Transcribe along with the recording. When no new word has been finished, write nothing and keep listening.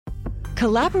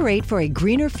Collaborate for a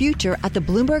greener future at the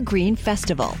Bloomberg Green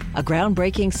Festival, a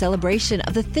groundbreaking celebration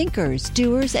of the thinkers,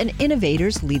 doers, and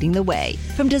innovators leading the way.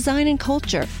 From design and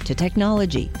culture to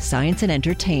technology, science, and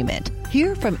entertainment.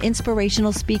 Hear from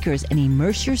inspirational speakers and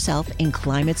immerse yourself in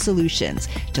climate solutions.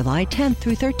 July 10th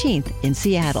through 13th in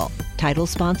Seattle. Title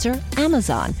sponsor,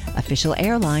 Amazon. Official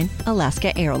airline,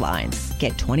 Alaska Airlines.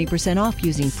 Get 20% off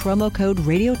using promo code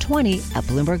radio20 at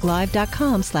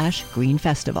BloombergLive.com/Green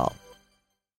Festival.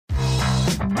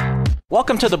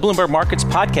 Welcome to the Bloomberg Markets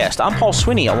Podcast. I'm Paul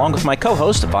Sweeney, along with my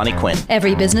co-host, Bonnie Quinn.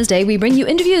 Every business day, we bring you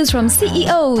interviews from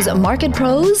CEOs, market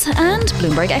pros, and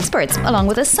Bloomberg experts, along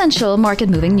with essential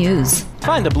market-moving news.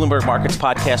 Find the Bloomberg Markets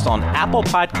Podcast on Apple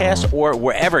Podcasts or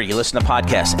wherever you listen to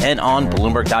podcasts and on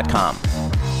Bloomberg.com.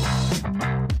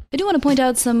 I do want to point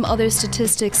out some other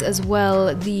statistics as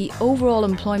well. The overall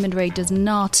employment rate does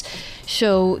not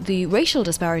show the racial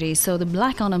disparities. So the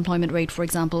black unemployment rate, for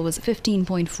example, was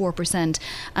 15.4%.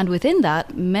 And within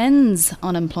that, men's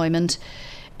unemployment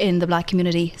in the black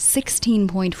community,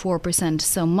 16.4%.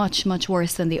 So much, much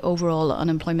worse than the overall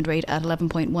unemployment rate at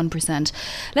 11.1%.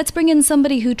 Let's bring in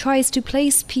somebody who tries to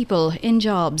place people in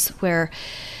jobs where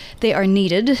they are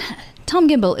needed. Tom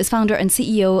Gimble is founder and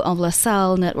CEO of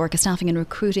LaSalle Network, a staffing and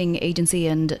recruiting agency,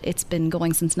 and it's been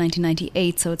going since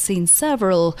 1998, so it's seen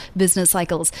several business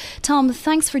cycles. Tom,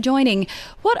 thanks for joining.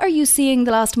 What are you seeing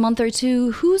the last month or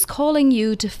two? Who's calling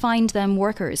you to find them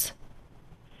workers?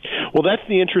 Well, that's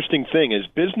the interesting thing is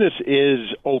business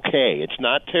is okay. It's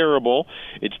not terrible.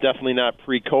 It's definitely not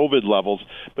pre-COVID levels,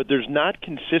 but there's not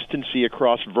consistency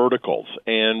across verticals.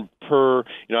 And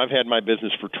I've had my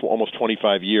business for almost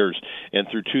 25 years, and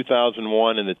through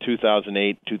 2001 and the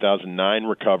 2008, 2009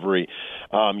 recovery,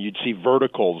 you'd see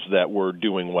verticals that were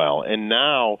doing well. And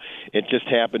now it just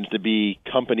happens to be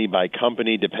company by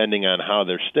company, depending on how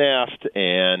they're staffed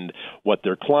and what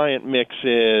their client mix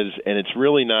is, and it's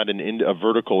really not a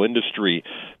vertical industry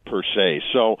per se.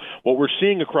 So what we're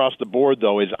seeing across the board,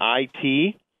 though, is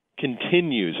IT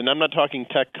continues, and I'm not talking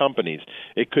tech companies.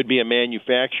 It could be a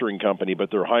manufacturing company, but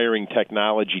they're hiring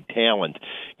technology talent,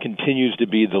 continues to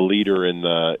be the leader in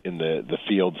the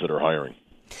fields that are hiring.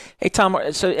 Hey, Tom,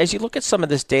 so as you look at some of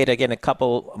this data, again, a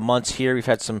couple months here, we've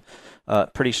had some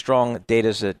pretty strong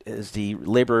data as the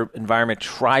labor environment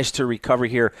tries to recover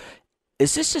here.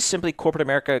 Is this just simply corporate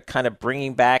America kind of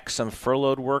bringing back some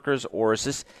furloughed workers, or is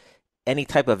this any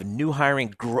type of new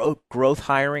hiring, growth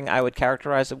hiring, I would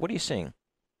characterize it? What are you seeing?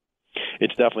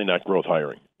 It's definitely not growth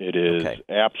hiring. It is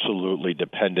absolutely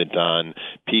dependent on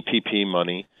PPP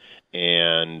money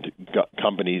and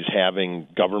companies having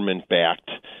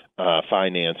government-backed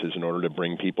finances in order to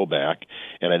bring people back.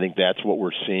 And I think that's what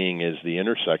we're seeing is the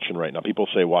intersection right now. People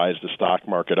say, why is the stock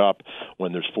market up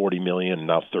when there's 40 million,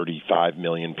 now 35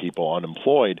 million people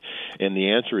unemployed? And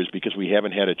the answer is because we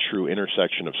haven't had a true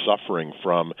intersection of suffering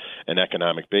from an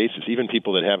economic basis. Even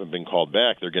people that haven't been called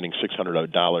back, they're getting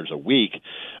 $600 a week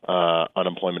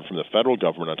unemployment from the federal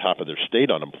government on top of their state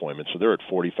unemployment. So they're at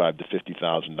 $45,000 to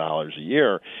 $50,000 a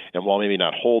year. And while maybe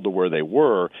not whole to where they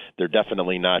were, they're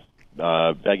definitely not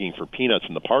begging for peanuts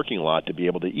in the parking lot to be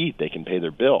able to eat. They can pay their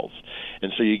bills.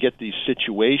 And so you get these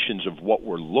situations of what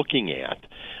we're looking at.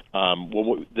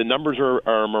 The numbers are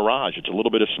a mirage. It's a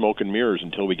little bit of smoke and mirrors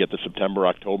until we get the September,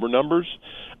 October numbers.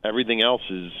 Everything else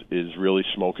is really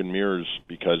smoke and mirrors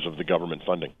because of the government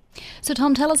funding. So,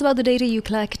 Tom, tell us about the data you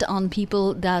collect on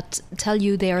people that tell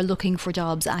you they are looking for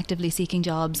jobs, actively seeking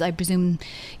jobs. I presume,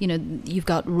 you've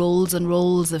got rolls and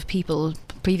rolls of people,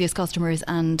 previous customers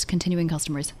and continuing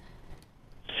customers.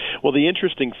 Well, the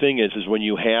interesting thing is when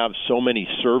you have so many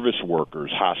service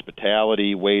workers,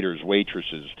 hospitality, waiters,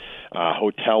 waitresses,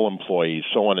 hotel employees,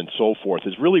 so on and so forth,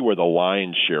 is really where the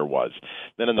lion's share was.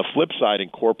 Then on the flip side, in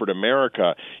corporate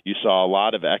America, you saw a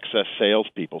lot of excess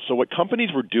salespeople. So what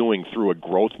companies were doing through a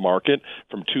growth market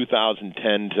from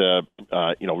 2010 to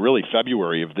really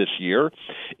February of this year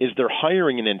is they're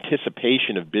hiring in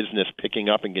anticipation of business picking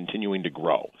up and continuing to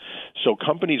grow. So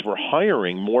companies were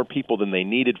hiring more people than they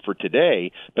needed for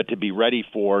today, but to be ready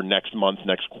for next month,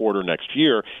 next quarter, next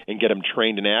year, and get them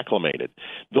trained and acclimated.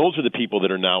 Those are the people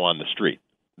that are now on the street.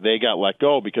 They got let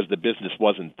go because the business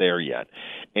wasn't there yet.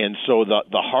 And so the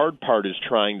hard part is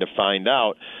trying to find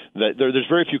out that there's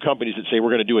very few companies that say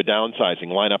we're going to do a downsizing,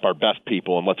 line up our best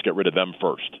people, and let's get rid of them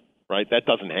first. Right? That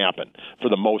doesn't happen for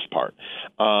the most part.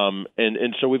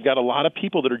 And so we've got a lot of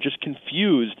people that are just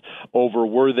confused over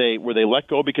were they let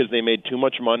go because they made too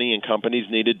much money and companies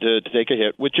needed to take a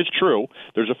hit, which is true.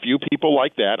 There's a few people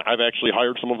like that. I've actually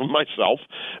hired some of them myself.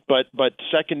 But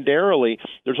secondarily,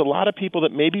 there's a lot of people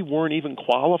that maybe weren't even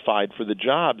qualified for the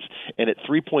jobs. And at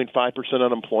 3.5%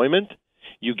 unemployment,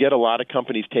 you get a lot of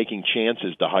companies taking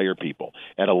chances to hire people.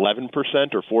 At 11%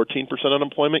 or 14%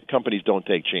 unemployment, companies don't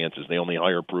take chances. They only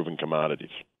hire proven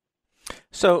commodities.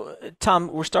 So, Tom,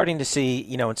 we're starting to see,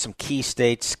 in some key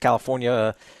states,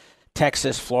 California,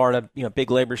 Texas, Florida,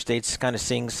 big labor states, kind of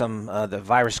seeing some the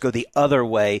virus go the other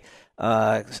way,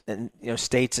 and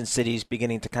states and cities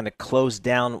beginning to kind of close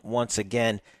down once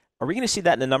again. Are we going to see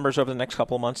that in the numbers over the next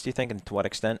couple of months, do you think, and to what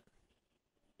extent?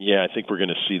 Yeah, I think we're going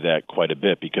to see that quite a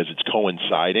bit because it's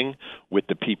coinciding with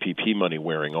the PPP money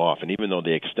wearing off. And even though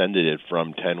they extended it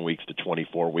from 10 weeks to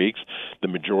 24 weeks, the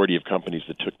majority of companies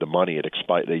that took the money,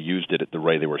 they used it at the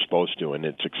rate they were supposed to, and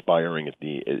it expired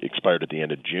at the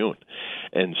end of June.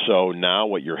 And so now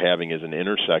what you're having is an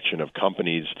intersection of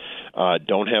companies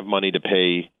don't have money to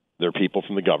pay their people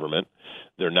from the government.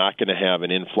 They're not going to have an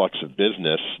influx of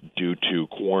business due to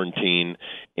quarantine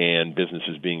and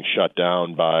businesses being shut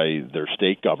down by their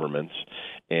state governments.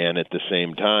 And at the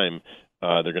same time,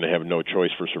 they're going to have no choice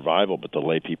for survival but to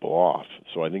lay people off.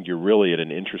 So I think you're really at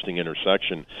an interesting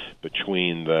intersection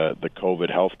between the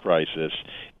COVID health crisis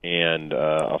and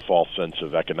a false sense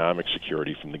of economic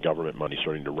security from the government money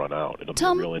starting to run out. It'll be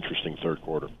a real interesting third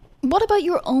quarter. What about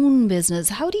your own business?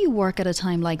 How do you work at a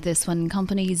time like this when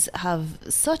companies have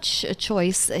such a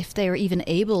choice, if they're even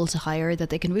able to hire,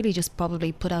 that they can really just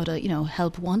probably put out a,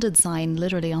 help wanted sign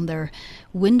literally on their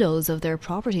windows of their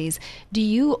properties? Do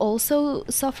you also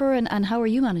suffer, and how are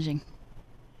you managing?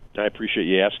 I appreciate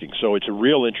you asking. So it's a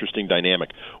real interesting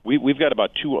dynamic. We've got about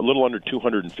a little under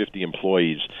 250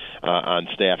 employees on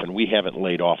staff, and we haven't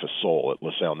laid off a soul at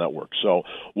LaSalle Network. So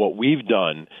what we've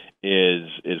done is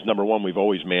number one, we've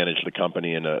always managed the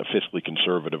company in a fiscally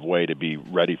conservative way to be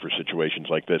ready for situations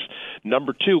like this.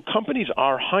 Number two, companies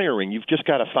are hiring. You've just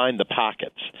got to find the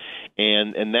pockets.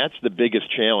 And that's the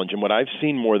biggest challenge. And what I've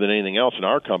seen more than anything else in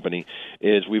our company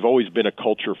is we've always been a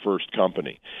culture-first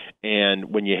company.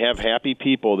 And when you have happy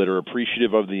people that are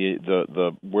appreciative of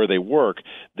the where they work,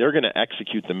 they're going to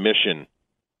execute the mission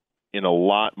in a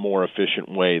lot more efficient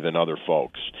way than other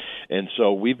folks. And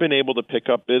so we've been able to pick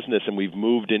up business, and we've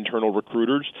moved internal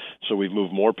recruiters. So we've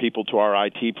moved more people to our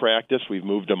IT practice. We've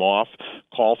moved them off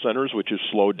call centers, which has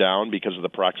slowed down because of the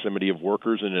proximity of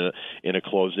workers in a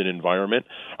closed-in environment.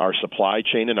 Our supply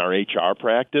chain and our HR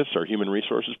practice, our human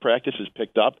resources practice, has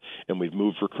picked up, and we've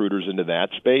moved recruiters into that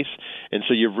space. And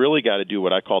so you've really got to do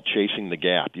what I call chasing the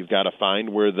gap. You've got to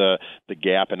find where the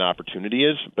gap and opportunity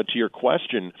is. But to your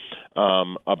question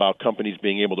about companies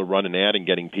being able to run an ad and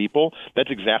getting people, that's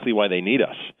exactly why they need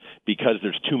us, because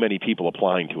there's too many people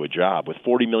applying to a job. With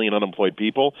 40 million unemployed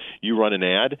people, you run an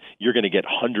ad, you're going to get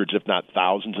hundreds, if not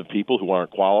thousands, of people who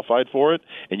aren't qualified for it,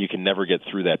 and you can never get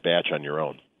through that batch on your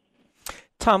own.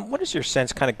 Tom, what is your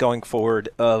sense kind of going forward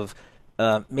of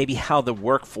maybe how the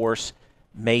workforce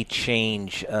may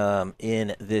change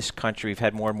in this country? We've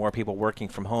had more and more people working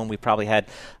from home. We probably had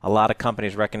a lot of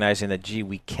companies recognizing that, gee,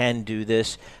 we can do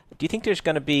this. Do you think there's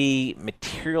going to be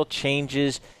material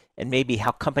changes and maybe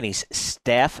how companies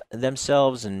staff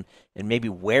themselves and maybe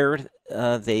where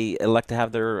they elect to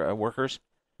have their workers?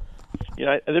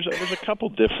 Yeah, there's a couple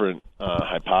different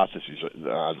hypotheses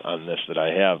on this that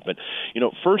I have. But,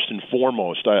 first and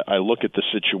foremost, I look at the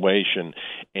situation,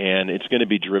 and it's going to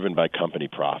be driven by company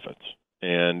profits.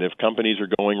 And if companies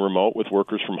are going remote with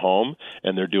workers from home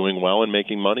and they're doing well and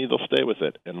making money, they'll stay with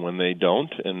it. And when they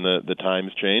don't and the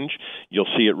times change, you'll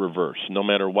see it reverse, no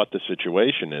matter what the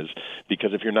situation is,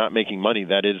 because if you're not making money,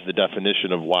 that is the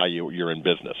definition of why you're in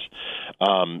business.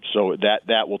 So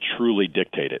that will truly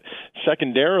dictate it.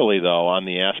 Secondarily, though, on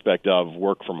the aspect of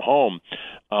work from home,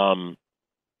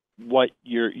 what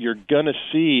you're going to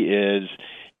see is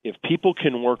if people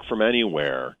can work from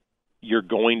anywhere, you're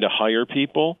going to hire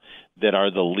people that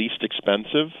are the least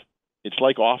expensive. It's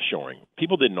like offshoring.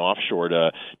 People didn't offshore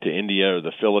to India or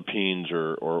the Philippines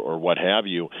or what have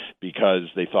you because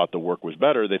they thought the work was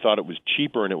better. They thought it was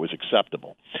cheaper and it was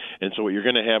acceptable. And so what you're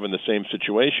going to have in the same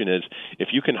situation is if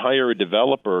you can hire a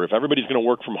developer, if everybody's going to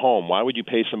work from home, why would you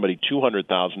pay somebody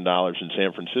 $200,000 in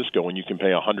San Francisco when you can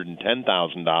pay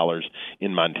 $110,000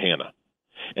 in Montana?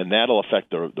 And that'll affect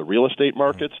the real estate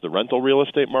markets, the rental real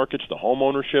estate markets, the home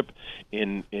ownership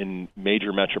in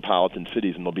major metropolitan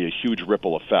cities, and there'll be a huge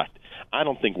ripple effect. I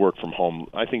don't think work from home,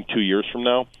 I think 2 years from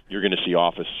now, you're going to see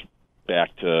office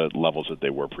back to levels that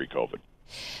they were pre-COVID.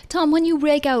 Tom, when you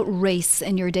break out race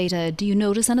in your data, do you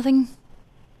notice anything?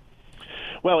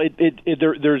 Well,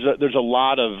 there's a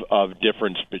lot of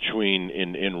difference between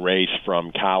in race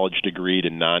from college degreed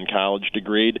and non-college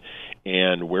degreed,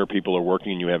 and where people are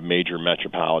working. You have major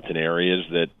metropolitan areas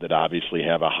that obviously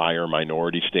have a higher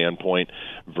minority standpoint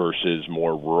versus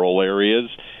more rural areas,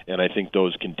 and I think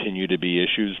those continue to be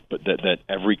issues but that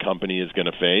every company is going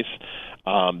to face.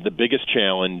 The biggest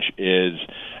challenge is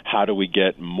how do we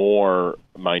get more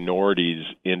minorities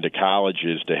into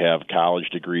colleges to have college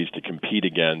degrees to compete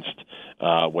against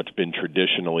what's been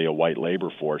traditionally a white labor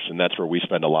force, and that's where we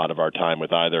spend a lot of our time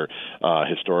with either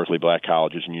historically black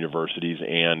colleges and universities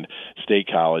and state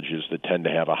colleges that tend to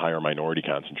have a higher minority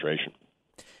concentration.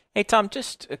 Hey, Tom,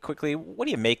 just quickly, what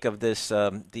do you make of this,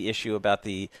 the issue about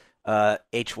the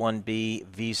H-1B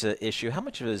visa issue? How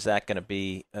much of it is that going to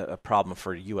be a problem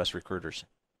for U.S. recruiters?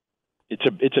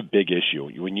 It's a big issue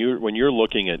when you're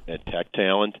looking at tech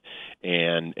talent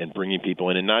and bringing people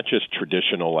in, and not just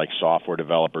traditional like software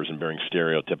developers and being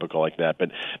stereotypical like that,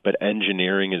 but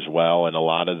engineering as well, and a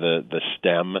lot of the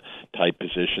STEM type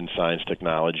positions, science,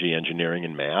 technology, engineering,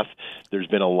 and math. There's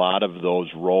been a lot of those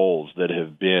roles that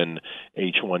have been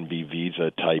H-1B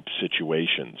visa type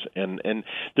situations, and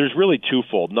there's really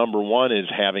twofold. Number one is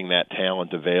having that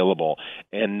talent available,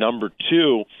 and number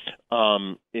two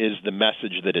is the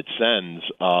message that it sends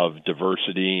of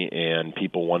diversity and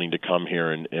people wanting to come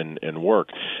here and work.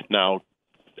 Now,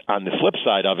 on the flip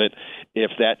side of it,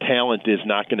 if that talent is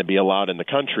not going to be allowed in the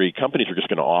country, companies are just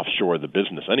going to offshore the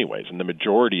business anyways. And the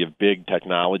majority of big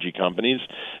technology companies,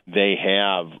 they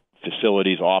have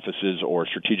facilities, offices, or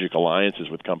strategic alliances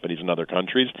with companies in other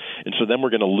countries. And so then we're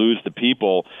going to lose the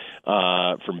people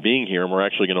from being here, and we're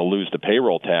actually going to lose the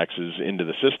payroll taxes into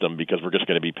the system because we're just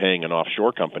going to be paying an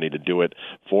offshore company to do it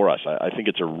for us. I think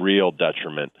it's a real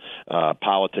detriment,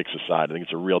 politics aside, I think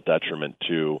it's a real detriment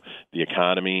to the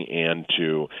economy and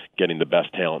to getting the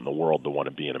best talent in the world to want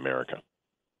to be in America.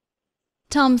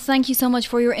 Tom, thank you so much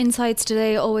for your insights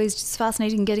today. Always just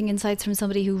fascinating getting insights from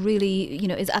somebody who really,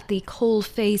 is at the cold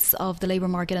face of the labour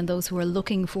market and those who are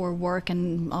looking for work.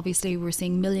 And obviously we're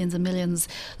seeing millions and millions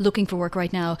looking for work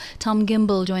right now. Tom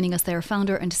Gimble joining us there,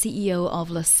 founder and CEO of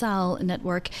LaSalle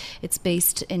Network. It's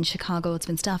based in Chicago. It's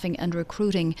been staffing and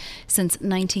recruiting since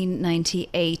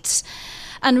 1998.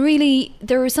 And really,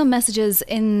 there are some messages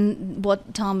in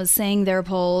what Tom is saying there,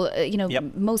 Paul.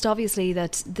 Most obviously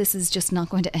that this is just not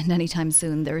going to end anytime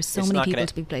soon. There are so many people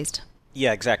to be placed.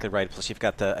 Yeah, exactly right. Plus, you've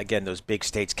got those big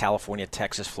states: California,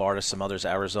 Texas, Florida, some others,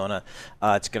 Arizona.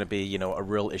 It's going to be, a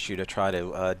real issue to try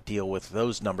to deal with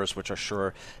those numbers, which are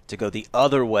sure to go the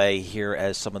other way here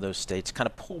as some of those states kind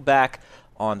of pull back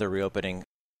on the reopening.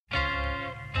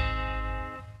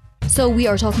 So we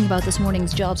are talking about this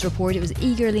morning's jobs report. It was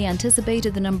eagerly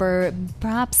anticipated, the number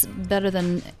perhaps better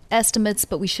than estimates,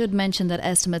 but we should mention that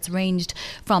estimates ranged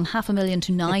from 500,000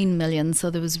 to 9 million. So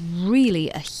there was really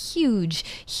a huge,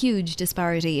 huge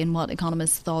disparity in what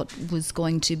economists thought was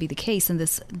going to be the case in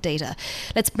this data.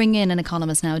 Let's bring in an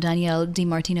economist now, Danielle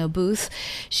DiMartino Booth.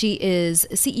 She is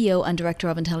CEO and Director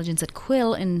of Intelligence at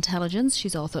Quill Intelligence.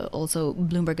 She's also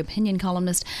Bloomberg opinion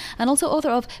columnist and also author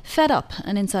of Fed Up,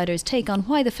 an insider's take on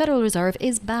why the Federal Reserve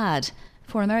is bad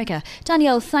for America.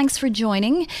 Danielle, thanks for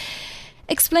joining.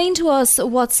 Explain to us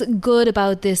what's good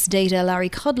about this data. Larry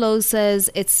Kudlow says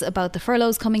it's about the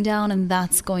furloughs coming down and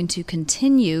that's going to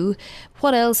continue.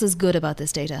 What else is good about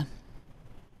this data?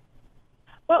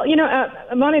 Well,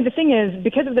 Monty, the thing is,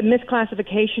 because of the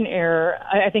misclassification error,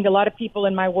 I think a lot of people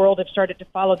in my world have started to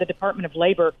follow the Department of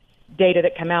Labor data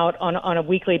that come out on a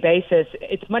weekly basis.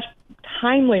 It's much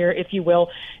timelier, if you will,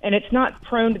 and it's not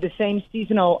prone to the same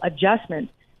seasonal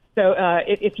adjustments. So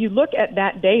if you look at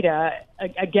that data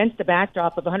against the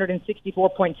backdrop of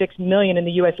 164.6 million in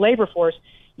the U.S. labor force,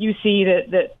 you see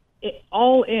that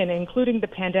all in, including the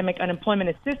pandemic unemployment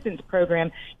assistance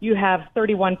program, you have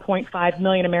 31.5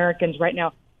 million Americans right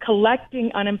now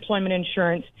collecting unemployment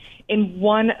insurance in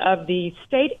one of the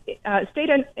state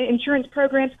insurance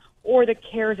programs or the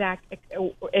CARES Act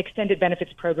extended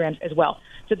benefits programs as well.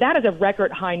 So that is a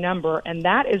record high number, and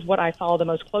that is what I follow the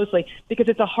most closely because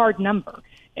it's a hard number,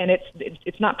 and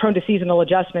it's not prone to seasonal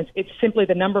adjustments. It's simply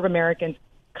the number of Americans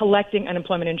collecting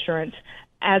unemployment insurance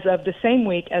as of the same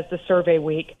week as the survey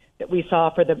week that we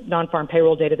saw for the non-farm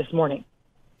payroll data this morning.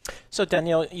 So,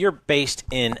 Danielle, you're based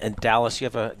in Dallas. You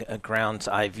have a ground's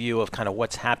eye view of kind of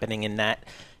what's happening in that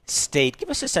state. Give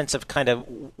us a sense of kind of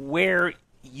where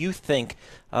you think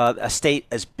a state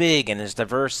as big and as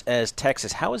diverse as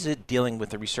Texas, how is it dealing with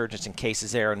the resurgence in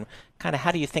cases there, and kind of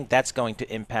how do you think that's going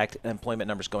to impact employment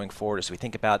numbers going forward as we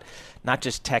think about not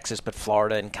just Texas but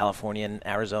Florida and California and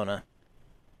Arizona?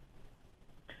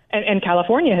 And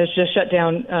California has just shut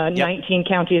down 19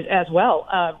 counties as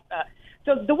well.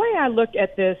 So the way I look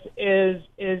at this is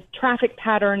traffic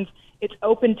patterns, it's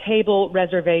open table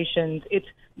reservations, it's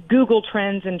Google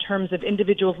Trends in terms of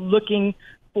individuals looking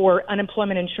for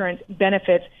unemployment insurance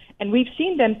benefits, and we've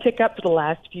seen them tick up for the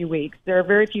last few weeks. There are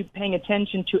very few paying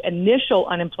attention to initial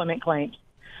unemployment claims,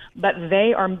 but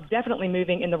they are definitely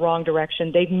moving in the wrong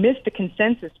direction. They've missed the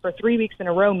consensus for 3 weeks in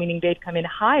a row, meaning they've come in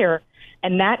higher,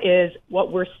 and that is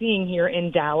what we're seeing here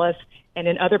in Dallas and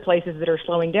in other places that are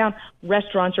slowing down.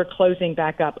 Restaurants are closing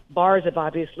back up. Bars have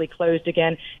obviously closed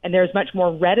again, and there's much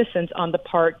more reticence on the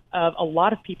part of a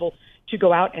lot of people to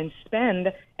go out and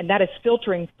spend, and that is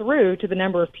filtering through to the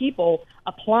number of people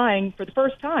applying for the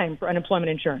first time for unemployment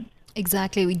insurance.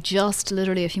 Exactly. We just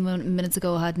literally a few minutes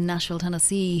ago had Nashville,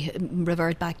 Tennessee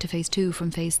revert back to phase 2 from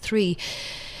phase 3.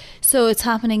 So it's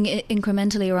happening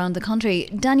incrementally around the country.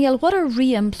 Danielle, what are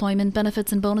re-employment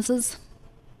benefits and bonuses?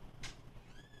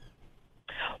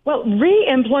 Well,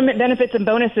 re-employment benefits and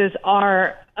bonuses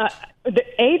are,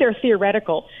 they're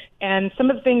theoretical. And some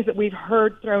of the things that we've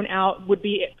heard thrown out would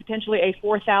be potentially a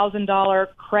 $4,000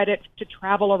 credit to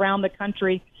travel around the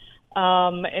country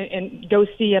and go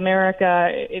see America.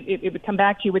 It would come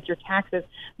back to you with your taxes.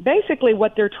 Basically,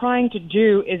 what they're trying to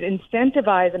do is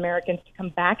incentivize Americans to come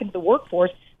back into the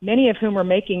workforce, many of whom are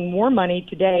making more money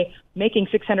today, making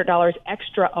 $600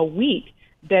 extra a week,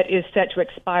 that is set to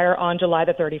expire on July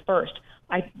the 31st.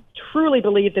 I truly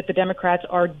believe that the Democrats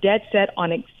are dead set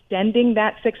on extending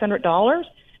that $600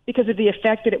 because of the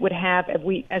effect that it would have as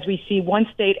we see one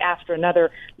state after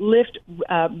another lift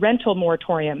rental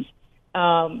moratoriums.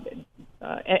 And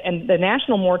the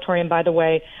national moratorium, by the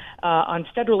way, on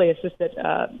federally assisted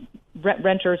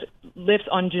renters lifts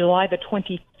on July the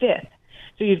 25th.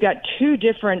 So you've got two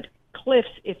different cliffs,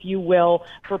 if you will,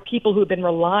 for people who've been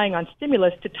relying on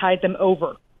stimulus to tide them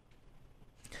over.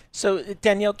 So,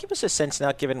 Danielle, give us a sense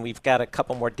now, given we've got a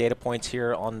couple more data points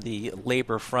here on the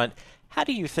labor front. How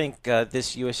do you think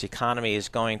this U.S. economy is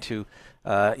going to,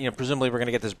 presumably we're going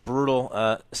to get this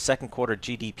brutal second quarter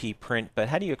GDP print, but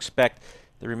how do you expect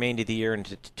the remainder of the year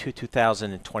into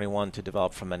 2021 to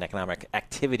develop from an economic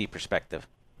activity perspective?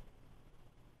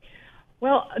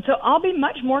 Well, so I'll be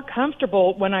much more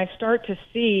comfortable when I start to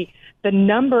see the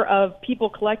number of people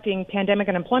collecting pandemic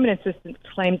unemployment assistance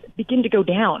claims begin to go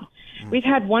down. We've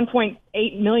had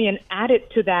 1.8 million added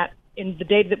to that in the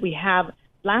data that we have.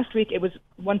 Last week, it was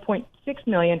 1.6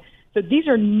 million. So these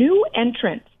are new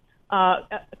entrants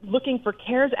looking for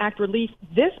CARES Act relief.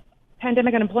 This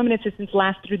pandemic unemployment assistance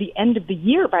lasts through the end of the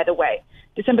year, by the way,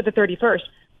 December the 31st.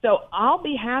 So I'll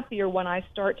be happier when I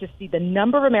start to see the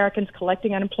number of Americans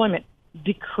collecting unemployment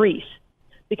decrease,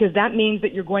 because that means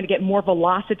that you're going to get more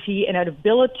velocity and an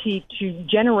ability to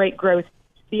generate growth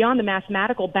beyond the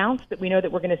mathematical bounce that we know that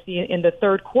we're going to see in the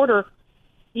third quarter.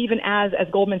 Even as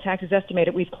Goldman Sachs has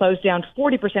estimated, we've closed down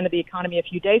 40% of the economy a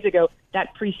few days ago.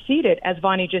 That preceded, as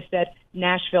Vonnie just said,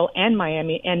 Nashville and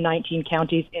Miami and 19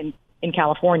 counties in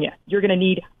California. You're going to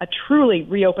need a truly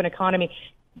reopened economy.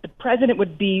 The president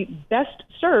would be best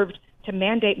served to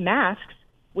mandate masks,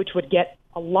 which would get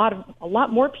a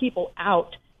lot more people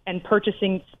out and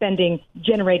purchasing, spending,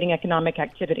 generating economic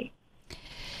activity.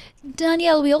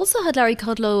 Danielle, we also had Larry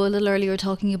Kudlow a little earlier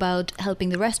talking about helping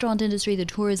the restaurant industry, the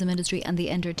tourism industry and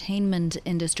the entertainment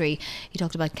industry. He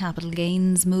talked about capital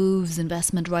gains moves,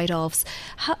 investment write-offs.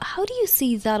 How do you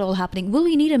see that all happening? Will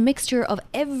we need a mixture of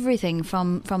everything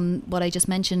from what I just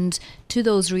mentioned to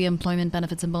those re-employment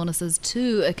benefits and bonuses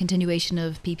to a continuation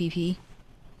of PPP?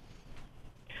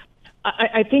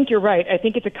 I think you're right. I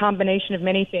think it's a combination of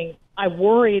many things. I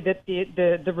worry that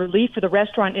the relief for the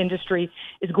restaurant industry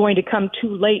is going to come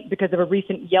too late because of a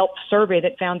recent Yelp survey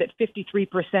that found that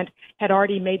 53% had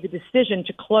already made the decision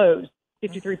to close.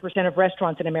 53% of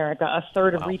restaurants in America, a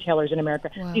third of retailers in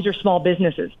America. Wow. These are small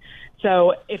businesses.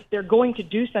 So if they're going to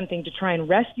do something to try and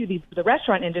rescue the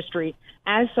restaurant industry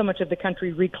as so much of the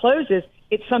country recloses,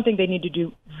 it's something they need to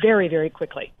do very, very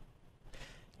quickly.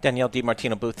 Danielle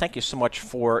DiMartino Booth, thank you so much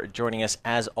for joining us.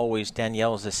 As always,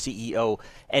 Danielle is the CEO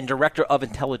and Director of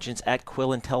Intelligence at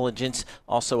Quill Intelligence,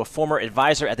 also a former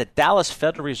advisor at the Dallas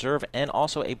Federal Reserve and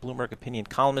also a Bloomberg Opinion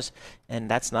columnist. And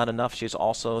that's not enough. She's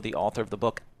also the author of the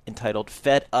book entitled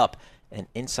Fed Up, an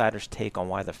insider's take on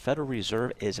why the Federal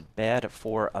Reserve is bad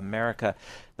for America.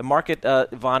 The market,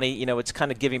 Vonnie, it's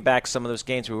kind of giving back some of those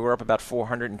gains. We were up about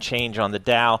 400 and change on the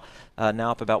Dow,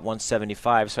 now up about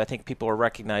 175. So I think people are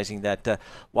recognizing that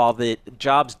while the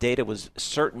jobs data was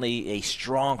certainly a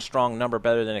strong number,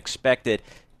 better than expected,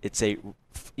 it's a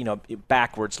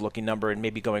backwards looking number, and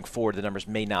maybe going forward the numbers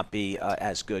may not be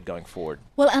as good going forward.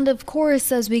 Well, and of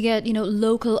course, as we get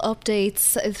local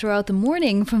updates throughout the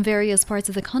morning from various parts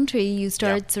of the country, you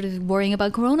start sort of worrying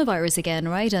about coronavirus again,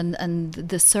 right? And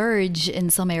the surge in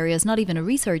some areas, not even a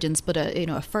resurgence, but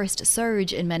a first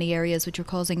surge in many areas, which is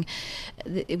causing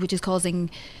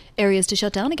areas to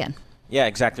shut down again. Yeah,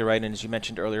 exactly right. And as you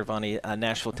mentioned earlier, Vonnie,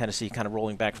 Nashville, Tennessee, kind of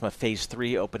rolling back from a phase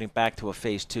 3, opening back to a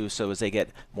phase 2, so as they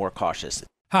get more cautious.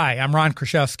 Hi, I'm Ron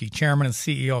Kraszewski, Chairman and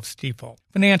CEO of Stifel.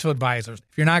 Financial advisors,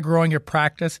 if you're not growing your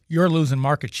practice, you're losing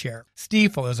market share.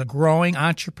 Stifel is a growing,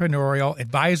 entrepreneurial,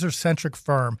 advisor-centric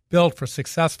firm built for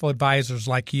successful advisors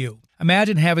like you.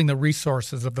 Imagine having the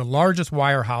resources of the largest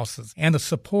wirehouses and the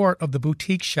support of the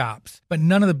boutique shops, but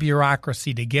none of the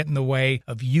bureaucracy to get in the way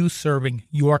of you serving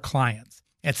your clients.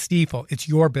 At Stifel, it's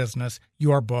your business,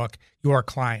 your book, your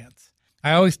clients.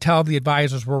 I always tell the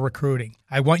advisors we're recruiting,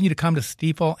 I want you to come to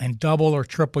Stifel and double or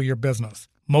triple your business.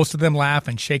 Most of them laugh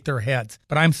and shake their heads,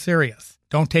 but I'm serious.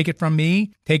 Don't take it from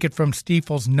me. Take it from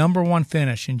Stifel's #1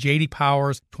 finish in J.D.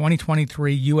 Power's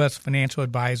 2023 U.S. Financial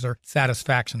Advisor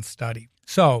Satisfaction Study.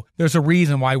 So, there's a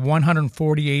reason why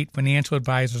 148 financial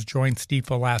advisors joined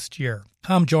Stifel last year.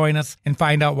 Come join us and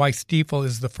find out why Stifel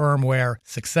is the firm where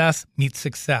success meets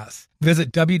success.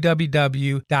 Visit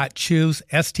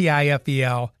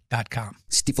www.choosestifel.com.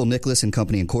 Stifel Nicholas and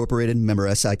Company Incorporated, member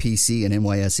SIPC and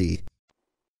NYSE.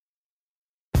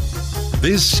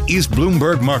 This is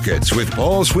Bloomberg Markets with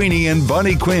Paul Sweeney and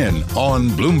Vonnie Quinn on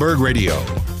Bloomberg Radio.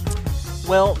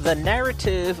 Well, the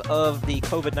narrative of the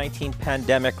COVID-19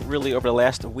 pandemic really over the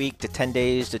last week to 10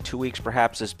 days to 2 weeks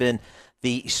perhaps has been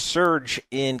the surge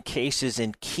in cases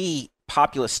in key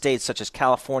populous states such as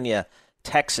California,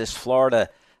 Texas, Florida,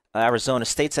 Arizona,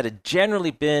 states that had generally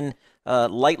been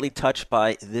lightly touched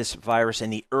by this virus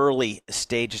in the early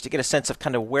stages. To get a sense of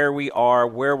kind of where we are,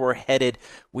 where we're headed,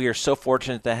 we are so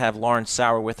fortunate to have Lauren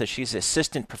Sauer with us. She's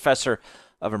assistant professor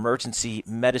of emergency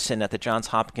medicine at the Johns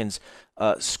Hopkins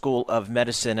School of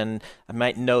Medicine. And I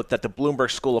might note that the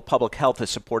Bloomberg School of Public Health is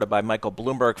supported by Michael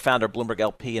Bloomberg, founder of Bloomberg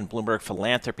LP and Bloomberg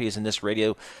Philanthropies in this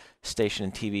radio station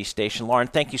and TV station. Lauren,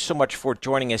 thank you so much for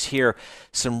joining us here.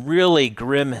 Some really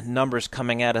grim numbers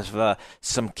coming out of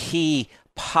some key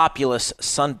populous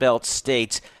Sunbelt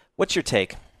states. What's your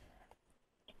take?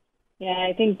 Yeah,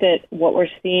 I think that what we're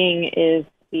seeing is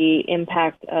the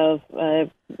impact of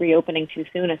reopening too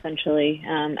soon, essentially.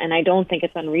 And I don't think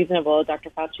it's unreasonable. Dr.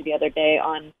 Fauci the other day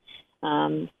on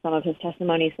some of his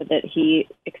testimony said that he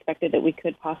expected that we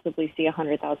could possibly see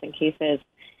 100,000 cases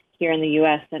here in the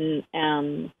U.S. and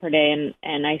per day.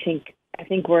 And I think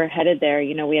we're headed there.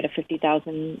 We had a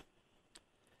 50,000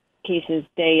 cases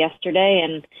day yesterday,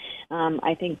 and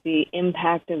I think the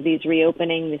impact of these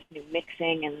reopening, this new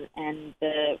mixing, and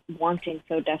the wanting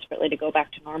so desperately to go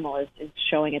back to normal is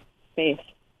showing its face.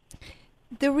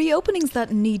 The reopenings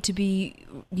that need to be,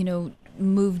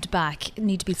 moved back,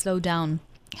 need to be slowed down,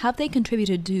 have they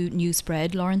contributed to new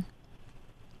spread, Lauren?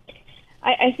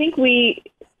 I think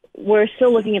we're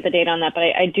still looking at the data on that, but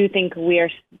I do think we are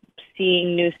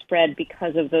seeing new spread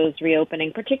because of those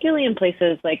reopening, particularly in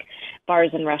places like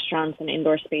bars and restaurants and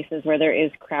indoor spaces where there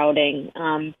is crowding.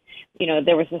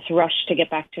 There was this rush to get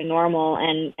back to normal,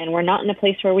 and we're not in a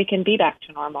place where we can be back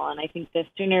to normal. And I think the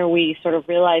sooner we sort of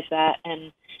realize that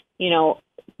and,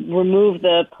 remove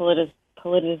the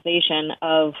politicization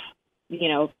of,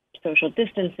 social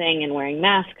distancing and wearing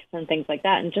masks and things like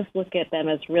that, and just look at them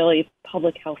as really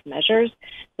public health measures,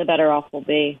 the better off we'll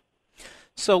be.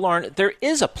 So, Lauren, there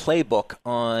is a playbook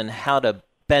on how to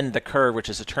bend the curve, which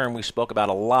is a term we spoke about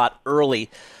a lot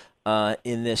early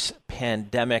in this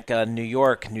pandemic. New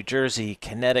York, New Jersey,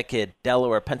 Connecticut,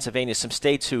 Delaware, Pennsylvania, some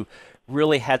states who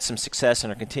really had some success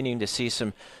and are continuing to see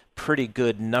some pretty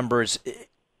good numbers.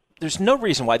 There's no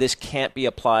reason why this can't be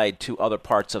applied to other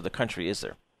parts of the country, is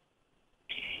there?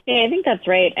 Yeah, I think that's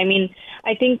right. I mean,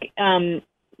 I think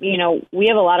we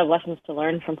have a lot of lessons to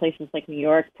learn from places like New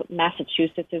York.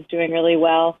 Massachusetts is doing really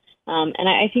well. And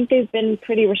I think they've been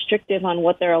pretty restrictive on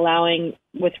what they're allowing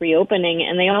with reopening.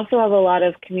 And they also have a lot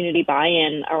of community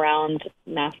buy-in around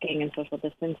masking and social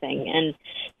distancing. And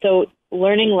so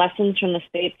learning lessons from the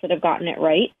states that have gotten it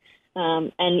right,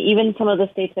 and even some of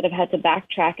the states that have had to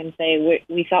backtrack and say,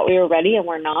 we thought we were ready and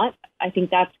we're not, I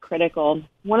think that's critical.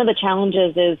 One of the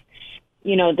challenges is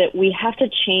that we have to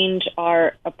change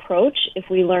our approach if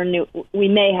we learn we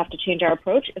may have to change our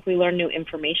approach if we learn new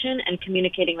information, and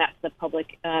communicating that to the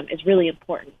public is really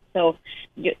important. So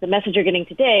the message you're getting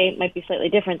today might be slightly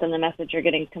different than the message you're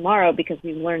getting tomorrow because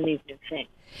we've learned these new things.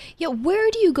 Yeah, where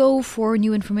do you go for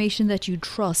new information that you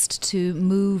trust to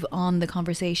move on the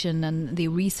conversation and the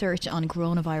research on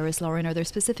coronavirus, Lauren? Are there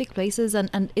specific places,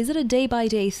 and is it a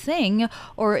day-by-day thing,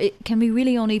 or can we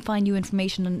really only find new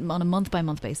information on a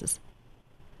month-by-month basis?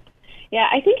 Yeah,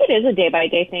 I think it is a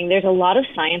day-by-day thing. There's a lot of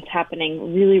science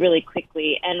happening really, really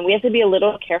quickly, and we have to be a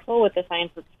little careful with the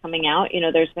science that's coming out.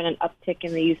 There's been an uptick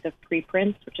in the use of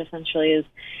preprints, which essentially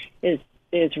is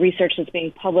research that's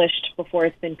being published before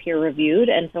it's been peer-reviewed,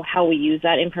 and so how we use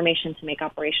that information to make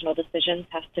operational decisions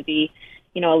has to be,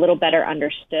 a little better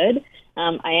understood.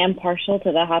 I am partial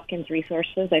to the Hopkins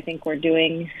resources. I think we're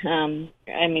doing,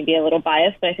 I may be a little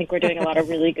biased, but I think we're doing a lot of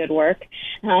really good work.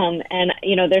 And,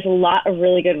 there's a lot of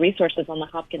really good resources on the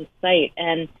Hopkins site.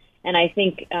 And I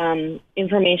think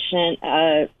information,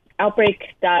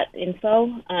 outbreak.info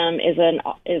is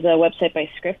a website by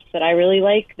Scripps that I really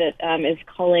like that is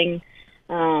culling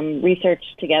research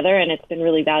together, and it's been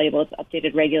really valuable. It's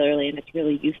updated regularly, and it's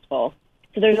really useful.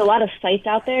 So there's a lot of sites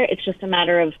out there. It's just a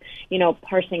matter of,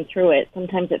 parsing through it.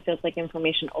 Sometimes it feels like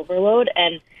information overload,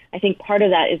 and I think part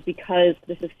of that is because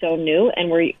this is so new and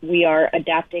we are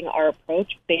adapting our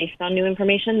approach based on new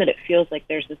information that it feels like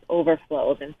there's this overflow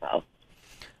of info.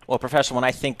 Well, Professor, when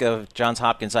I think of Johns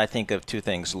Hopkins, I think of two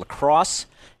things: lacrosse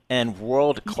and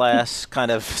world-class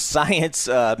kind of science,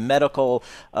 medical,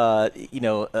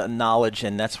 knowledge,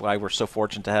 and that's why we're so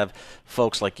fortunate to have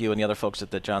folks like you and the other folks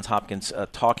at the Johns Hopkins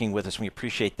talking with us. We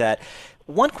appreciate that.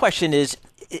 One question is,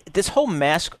 this whole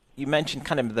mask, you mentioned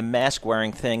kind of the mask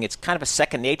wearing thing, it's kind of a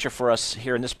second nature for us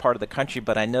here in this part of the country,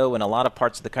 but I know in a lot of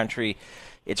parts of the country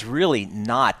it's really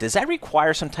not. Does that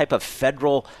require some type of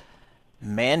federal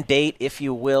mandate, if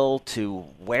you will, to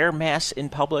wear masks in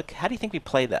public? How do you think we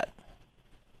play that?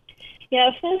 Yeah,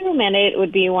 a federal mandate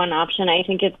would be one option. I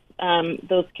think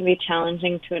those can be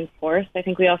challenging to enforce. I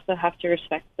think we also have to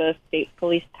respect the state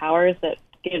police powers that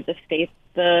give the states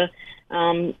the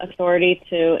authority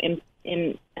to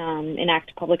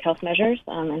enact public health measures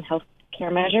and health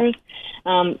care measures.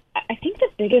 I think the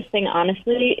biggest thing,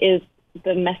 honestly, is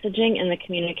the messaging and the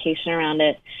communication around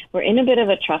it. We're in a bit of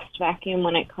a trust vacuum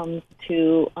when it comes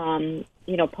to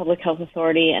public health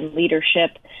authority and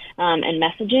leadership and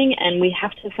messaging, and we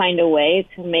have to find a way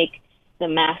to make the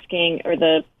masking or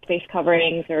the face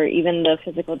coverings or even the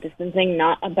physical distancing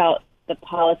not about the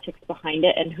politics behind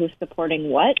it and who's supporting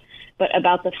what, but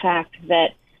about the fact that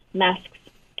masks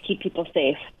keep people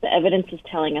safe. The evidence is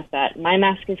telling us that. My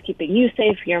mask is keeping you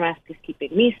safe, your mask is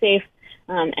keeping me safe,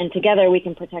 and together we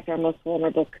can protect our most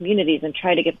vulnerable communities and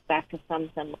try to get back to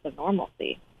some semblance of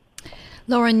normalcy.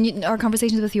 Lauren, our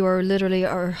conversations with you are literally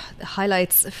our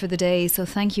highlights for the day, so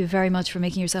thank you very much for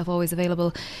making yourself always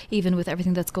available, even with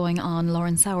everything that's going on.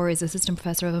 Lauren Sauer is Assistant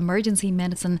Professor of Emergency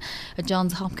Medicine at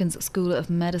Johns Hopkins School of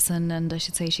Medicine, and I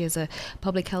should say she has a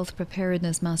Public Health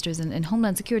Preparedness Master's in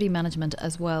Homeland Security Management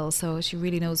as well, so she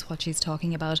really knows what she's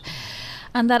talking about.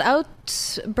 And that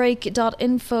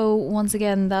outbreak.info, once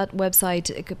again, that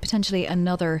website, potentially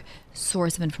another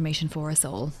source of information for us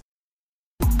all.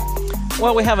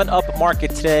 Well, we have an up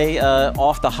market today,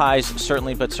 off the highs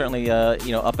certainly, but certainly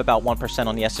up about 1%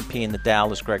 on the S&P and the Dow,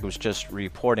 as Greg was just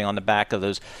reporting, on the back of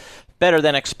those better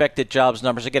than expected jobs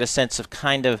numbers. I get a sense of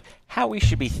kind of how we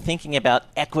should be thinking about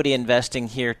equity investing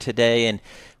here today, and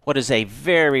what is a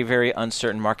very, very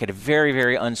uncertain market, a very,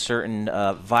 very uncertain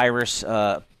virus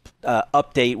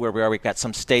update where we are. We've got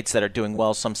some states that are doing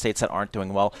well, some states that aren't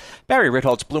doing well. Barry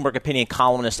Ritholtz, Bloomberg opinion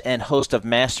columnist and host of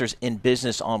Masters in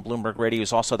Business on Bloomberg Radio,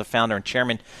 is also the founder and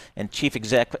chairman and chief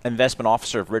investment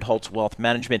officer of Ritholtz Wealth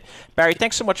Management. Barry,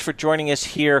 thanks so much for joining us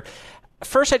here.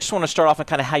 First, I just want to start off on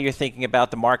kind of how you're thinking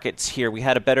about the markets here. We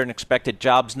had a better than expected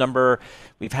jobs number.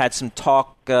 We've had some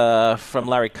talk from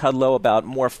Larry Kudlow about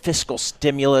more fiscal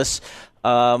stimulus.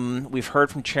 We've heard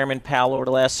from Chairman Powell over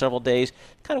the last several days.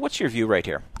 Kind of what's your view right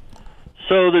here?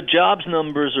 So the jobs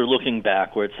numbers are looking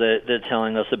backwards. They're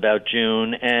telling us about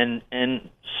June, and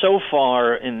so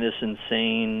far in this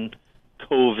insane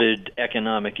COVID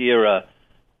economic era,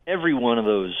 every one of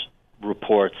those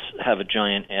reports have a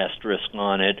giant asterisk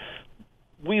on it.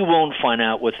 We won't find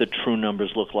out what the true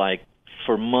numbers look like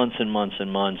for months and months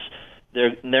and months.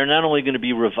 They're not only going to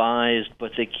be revised,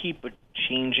 but they keep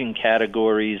changing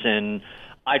categories, and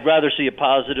I'd rather see a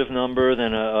positive number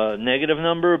than a negative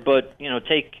number, but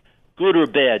take good or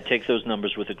bad, take those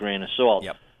numbers with a grain of salt.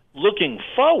 Yep. Looking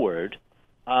forward,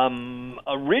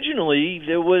 Originally,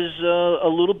 there was a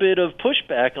little bit of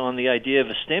pushback on the idea of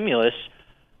a stimulus.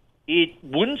 It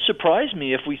wouldn't surprise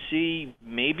me if we see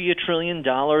maybe $1 trillion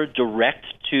direct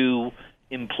to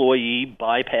employee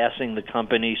bypassing the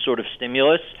company sort of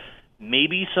stimulus.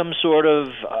 Maybe some sort of,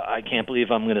 I can't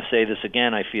believe I'm going to say this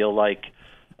again, I feel like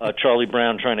Charlie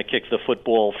Brown trying to kick the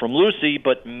football from Lucy,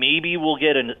 but maybe we'll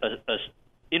get an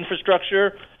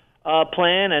infrastructure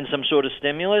plan and some sort of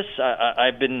stimulus.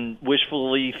 I've been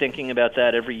wishfully thinking about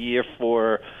that every year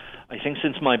for, I think,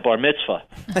 since my bar mitzvah.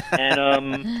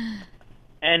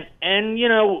 And you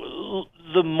know,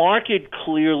 the market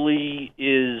clearly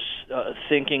is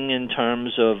thinking in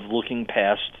terms of looking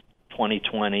past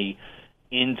 2020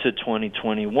 into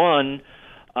 2021,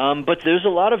 but there's a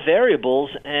lot of variables,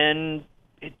 and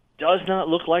it does not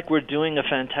look like we're doing a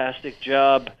fantastic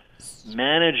job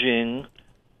managing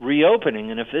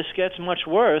reopening. And if this gets much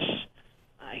worse,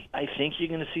 I think you're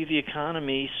going to see the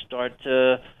economy start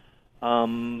to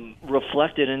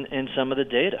reflected in some of the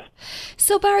data.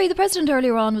 So, Barry, the President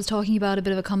earlier on was talking about a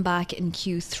bit of a comeback in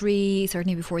Q3,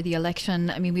 certainly before the election.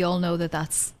 I mean, we all know that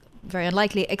that's very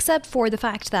unlikely, except for the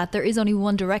fact that there is only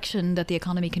one direction that the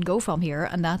economy can go from here,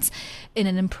 and that's in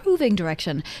an improving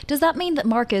direction. Does that mean that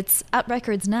markets at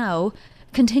records now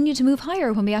continue to move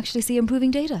higher when we actually see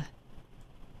improving data?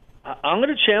 I'm going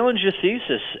to challenge your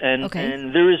thesis, and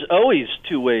there is always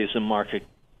two ways a market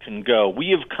can go. We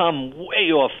have come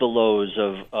way off the lows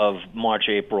of March,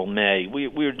 April, May.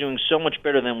 We are doing so much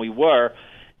better than we were.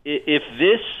 If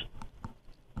this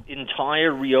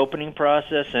entire reopening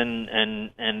process and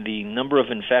the number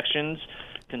of infections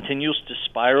continues to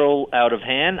spiral out of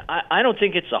hand, I don't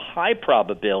think it's a high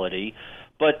probability,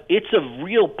 but it's a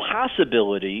real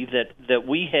possibility that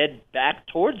we head back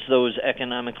towards those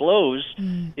economic lows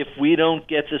if we don't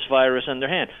get this virus under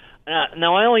hand.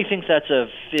 Now, I only think that's a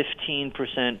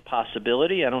 15%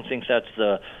 possibility. I don't think that's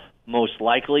the most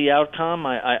likely outcome.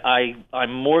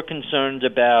 I'm more concerned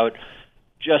about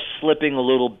just slipping a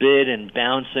little bit and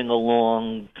bouncing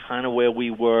along kind of where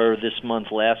we were this month,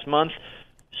 last month.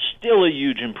 Still a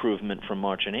huge improvement from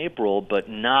March and April, but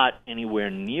not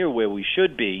anywhere near where we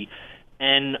should be.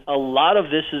 And a lot of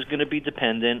this is going to be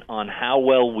dependent on how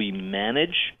well we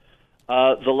manage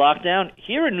the lockdown.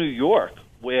 Here in New York,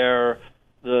 where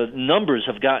the numbers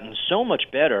have gotten so much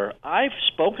better, I've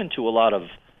spoken to a lot of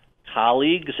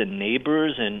colleagues and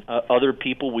neighbors and other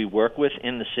people we work with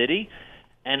in the city,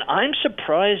 and I'm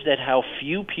surprised at how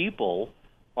few people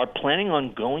are planning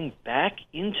on going back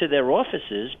into their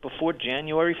offices before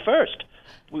January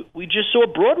 1st. We just saw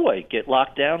Broadway get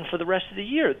locked down for the rest of the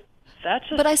year. That's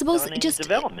a but I suppose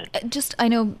development. I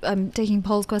know I'm taking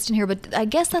Paul's question here, but I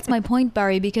guess that's my point,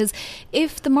 Barry, because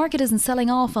if the market isn't selling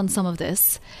off on some of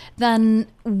this, then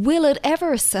will it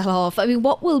ever sell off? I mean,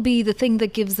 what will be the thing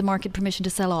that gives the market permission to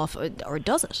sell off, or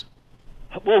does it?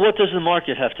 Well, what does the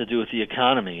market have to do with the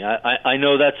economy? I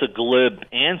know that's a glib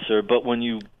answer, but when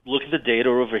you look at the data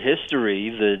over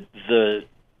history, the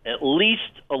at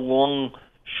least along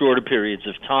shorter periods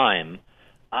of time,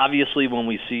 obviously, when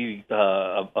we see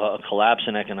a collapse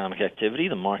in economic activity,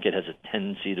 the market has a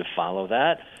tendency to follow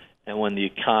that. And when the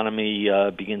economy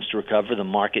begins to recover, the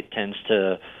market tends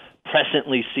to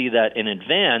presently see that in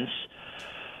advance.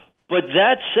 But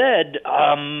that said,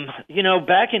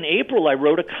 back in April, I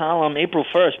wrote a column, April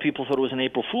 1st, people thought it was an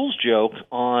April Fool's joke,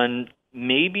 on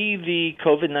maybe the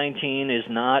COVID-19 is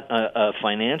not a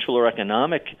financial or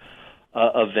economic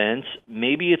event.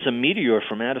 Maybe it's a meteor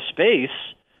from outer space.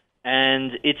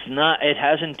 And it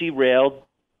hasn't derailed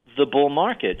the bull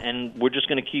market, and we're just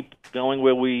going to keep going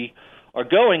where we are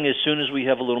going as soon as we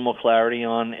have a little more clarity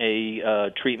on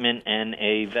a treatment and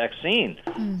a vaccine.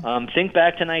 Think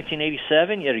back to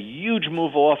 1987. You had a huge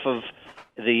move off of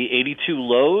the 82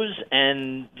 lows,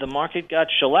 and the market got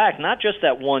shellacked, not just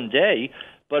that one day,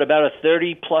 but about a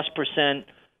 30+%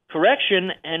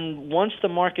 correction. And once the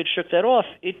market shook that off,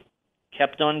 it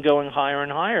kept on going higher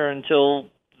and higher until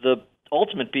the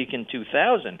ultimate peak in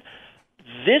 2000.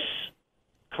 This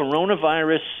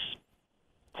coronavirus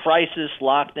crisis,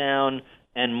 lockdown,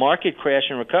 and market crash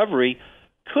and recovery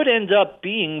could end up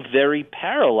being very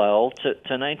parallel to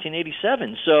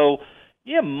 1987. So,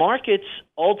 yeah, markets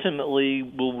ultimately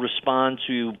will respond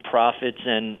to profits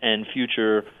and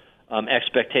future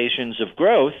expectations of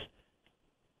growth.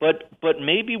 But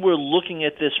maybe we're looking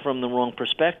at this from the wrong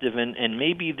perspective, and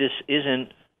maybe this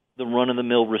isn't the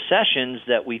run-of-the-mill recessions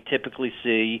that we typically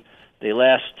see. They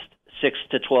last 6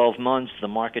 to 12 months. The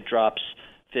market drops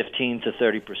 15 to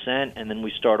 30%, and then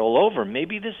we start all over.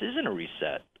 Maybe this isn't a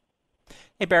reset.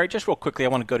 Hey, Barry, just real quickly, I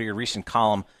want to go to your recent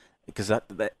column because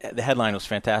the headline was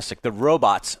fantastic. The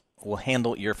robots will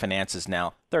handle your finances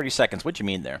now. 30 seconds. What do you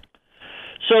mean there?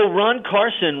 So Ron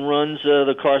Carson runs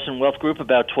the Carson Wealth Group,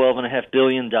 about $12.5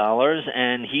 billion,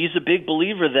 and he's a big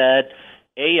believer that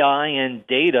AI and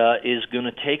data is going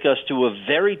to take us to a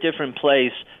very different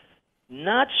place.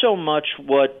 Not so much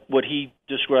what he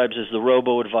describes as the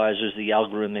robo-advisors, the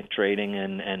algorithmic trading,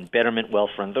 and Betterment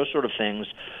Wealth Fund, those sort of things,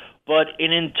 but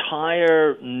an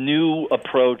entire new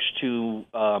approach to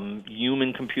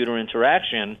human-computer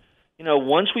interaction. You know,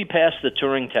 once we pass the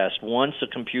Turing test, once a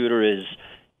computer is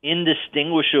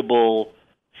indistinguishable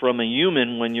from a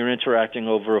human when you're interacting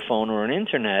over a phone or an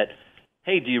internet,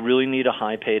 hey, do you really need a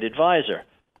high-paid advisor?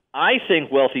 I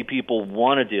think wealthy people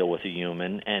want to deal with a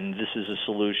human, and this is a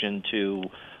solution to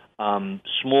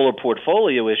smaller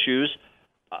portfolio issues.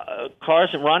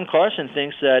 Ron Carson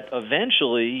thinks that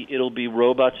eventually it'll be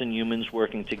robots and humans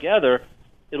working together.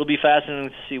 It'll be fascinating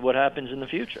to see what happens in the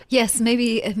future. Yes,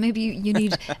 maybe you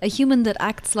need a human that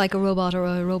acts like a robot or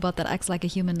a robot that acts like a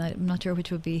human. I'm not sure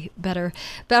which would be better.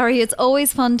 Barry, it's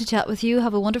always fun to chat with you.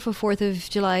 Have a wonderful 4th of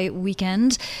July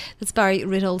weekend. That's Barry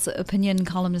Riddles, opinion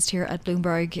columnist here at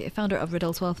Bloomberg, founder of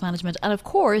Riddles Wealth Management, and of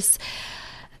course,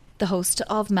 the host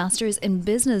of Masters in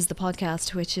Business, the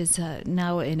podcast, which is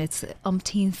now in its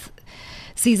umpteenth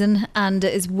season and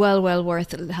is well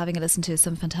worth having a listen to.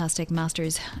 Some fantastic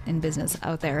masters in business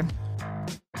out there.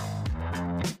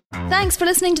 Thanks for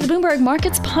listening to the Bloomberg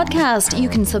Markets podcast. You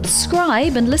can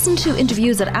subscribe and listen to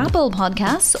interviews at Apple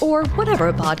Podcasts or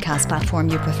whatever podcast platform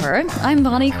you prefer. I'm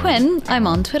Bonnie Quinn. I'm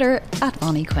on Twitter at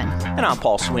Bonnie Quinn. And I'm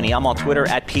Paul Sweeney. I'm on Twitter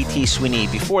at PT Sweeney.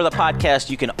 Before the podcast,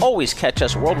 you can always catch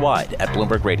us worldwide at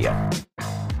Bloomberg Radio.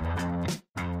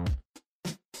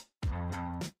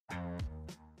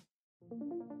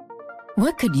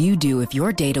 What could you do if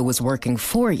your data was working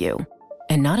for you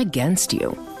and not against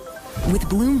you? With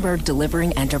Bloomberg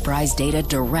delivering enterprise data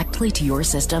directly to your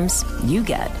systems, you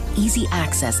get easy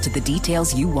access to the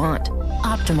details you want,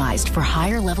 optimized for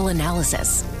higher-level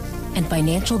analysis, and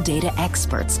financial data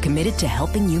experts committed to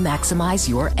helping you maximize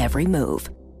your every move.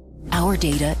 Our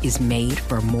data is made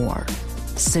for more,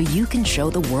 so you can show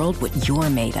the world what you're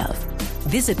made of.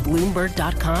 Visit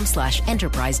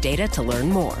Bloomberg.com/enterprise data to learn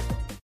more.